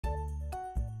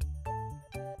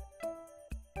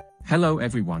Hello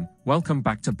everyone, welcome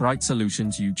back to Bright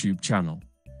Solutions YouTube channel.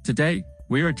 Today,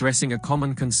 we're addressing a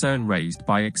common concern raised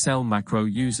by Excel macro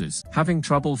users, having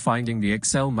trouble finding the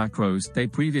Excel macros they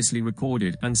previously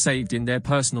recorded and saved in their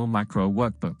Personal Macro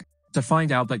Workbook. To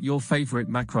find out that your favorite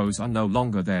macros are no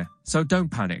longer there, so don't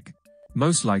panic.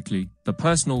 Most likely, the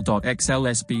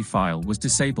personal.xlsb file was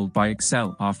disabled by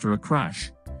Excel after a crash.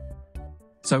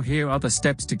 So here are the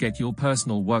steps to get your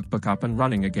personal workbook up and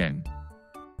running again.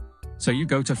 So you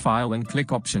go to File and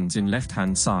click Options in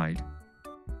left-hand side.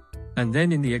 And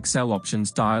then in the Excel Options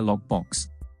dialog box.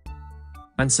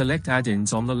 And select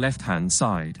Add-ins on the left-hand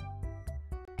side.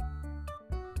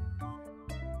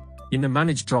 In the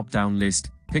Manage drop-down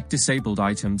list, pick Disabled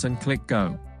Items and click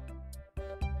Go.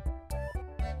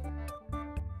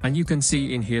 And you can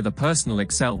see in here the Personal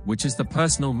Excel, which is the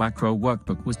Personal Macro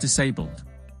Workbook, was disabled.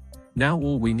 Now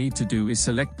all we need to do is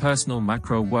select Personal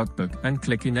Macro Workbook and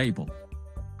click Enable.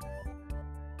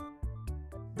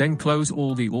 Then close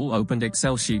all opened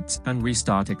Excel sheets and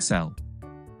restart Excel.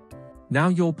 Now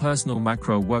your Personal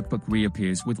Macro Workbook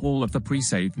reappears with all of the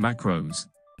pre-saved macros.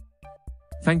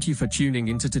 Thank you for tuning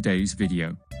into today's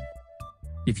video.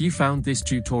 If you found this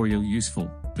tutorial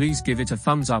useful, please give it a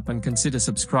thumbs up and consider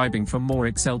subscribing for more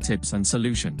Excel tips and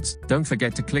solutions. Don't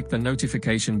forget to click the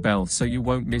notification bell so you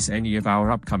won't miss any of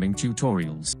our upcoming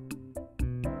tutorials.